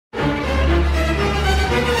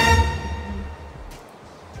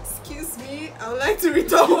I would like to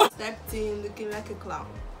return one. Stepped in looking like a clown.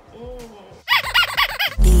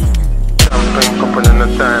 Champagne popping and the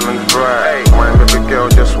diamonds bright. Wine, baby girl,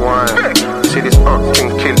 just wine. See this up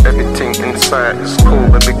can kill everything inside. It's cool,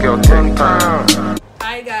 baby girl, take time.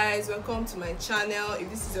 Hi guys, welcome to my channel. If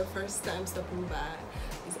this is your first time stopping by,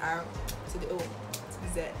 it's R to the O to the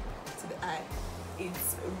Z to the I.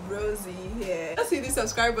 It's Rosie here. Just hit the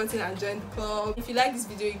subscribe button and join the club. If you like this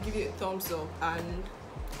video, give it a thumbs up, and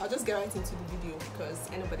I'll just get right into the video because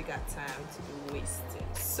anybody got time to be wasted.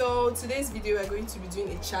 So today's video we're going to be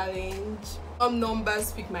doing a challenge. Some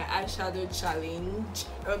numbers pick my eyeshadow challenge.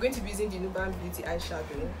 We're going to be using the Nuban Beauty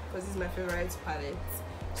eyeshadow because this is my favorite palette.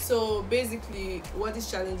 So basically what this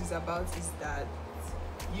challenge is about is that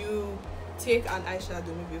you take an eyeshadow,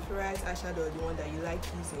 maybe your favorite eyeshadow or the one that you like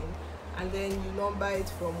using, and then you number it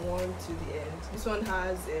from 1 to the end. This one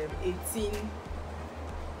has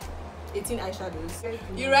 18 eyeshadows.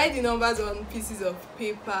 You write the numbers on pieces of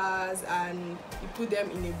papers and you put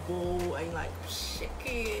them in a bowl and you like shake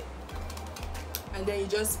it, and then you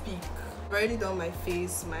just pick. I've already done my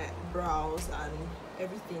face, my brows and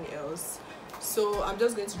everything else, so I'm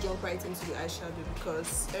just going to jump right into the eyeshadow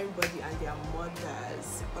because everybody and their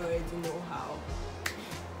mothers already know how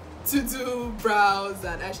to do brows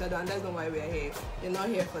and eyeshadow, and that's not why we're here. You're not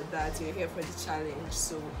here for that, you're here for the challenge.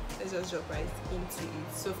 So let's just jump right into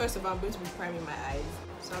it. So first of all, I'm going to be priming my eyes,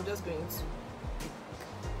 so I'm just going to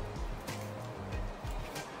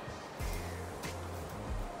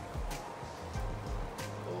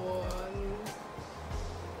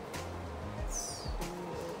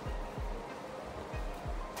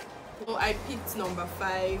so I picked number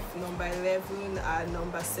 5, number 11 and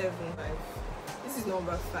number 7. This is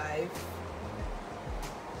number 5.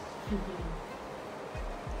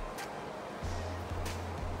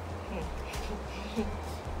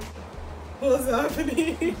 What's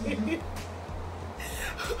happening?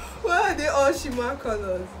 Why are they all shimmer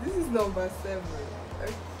colors? This is number 7.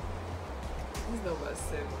 This is number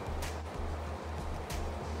 7.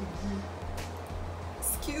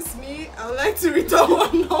 Excuse me, I would like to return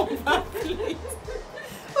one number, please.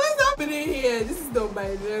 What's happening here? This is number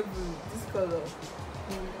 11. This color.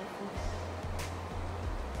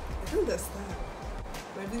 I don't understand.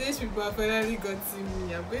 My village people have finally got to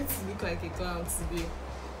me. I'm going to look like a clown today.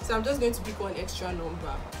 So I'm just going to pick one extra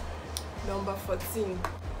number. Number 14.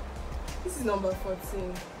 This is number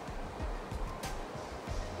 14.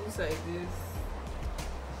 Looks like this.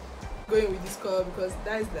 I'm going with this color because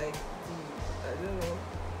that is like the, I don't know,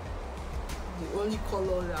 the only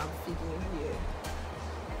color that I'm feeling here.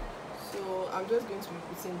 So I'm just going to be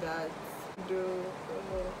putting that. Okay.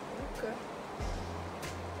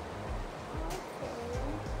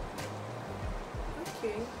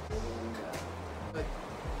 Okay.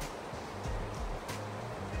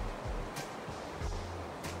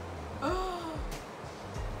 Oh,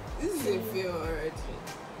 this is a fail already.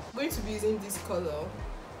 I'm going to be using this color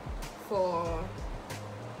for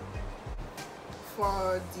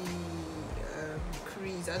the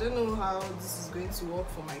crease. I don't know how this is going to work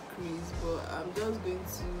for my crease, but I'm just going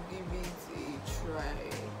to give it a try.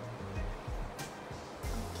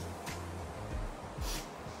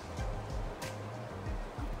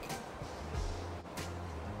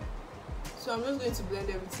 So I'm just going to blend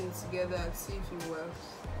everything together and see if it works.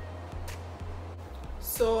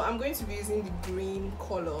 So I'm going to be using the green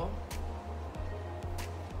color.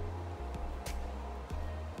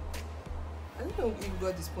 I don't know if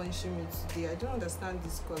God is punishing me today. I don't understand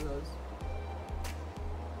these colors.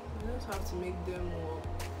 I just have to make them work.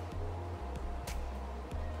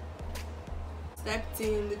 Stepped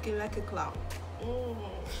in looking like a clown.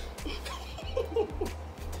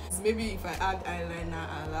 Maybe if I add eyeliner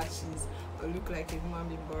and lashes, I'll look like a human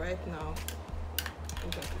being, but right now, I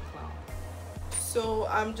look like a clown. So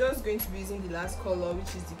I'm just going to be using the last color,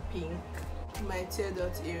 which is the pink, my tear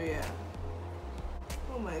dot area.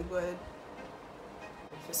 Oh my god.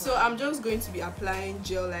 So I'm just going to be applying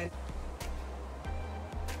gel line.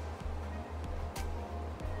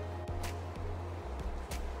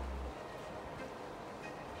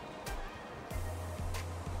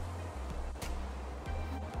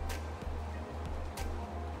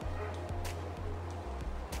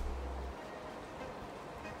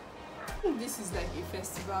 This is like a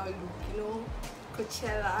festival look, you know,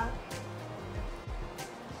 Coachella.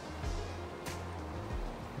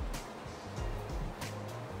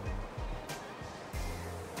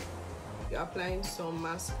 You're applying some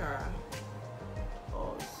mascara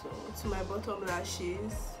also to my bottom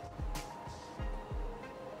lashes.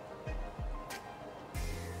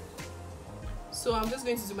 So I'm just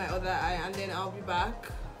going to do my other eye and then I'll be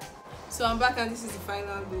back. So I'm back and this is the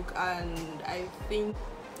final look, and I think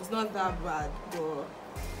it's not that bad, but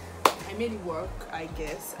I made it work, I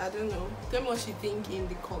guess. I don't know. Tell me what you think in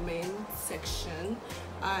the comment section,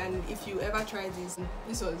 and if you ever try this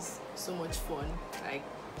was so much fun. Like,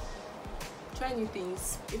 try new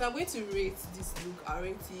things. If I'm going to rate this look, I'll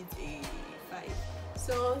rate it a 5.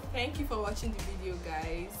 So thank you for watching the video,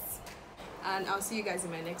 guys, and I'll see you guys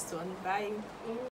in my next one. Bye.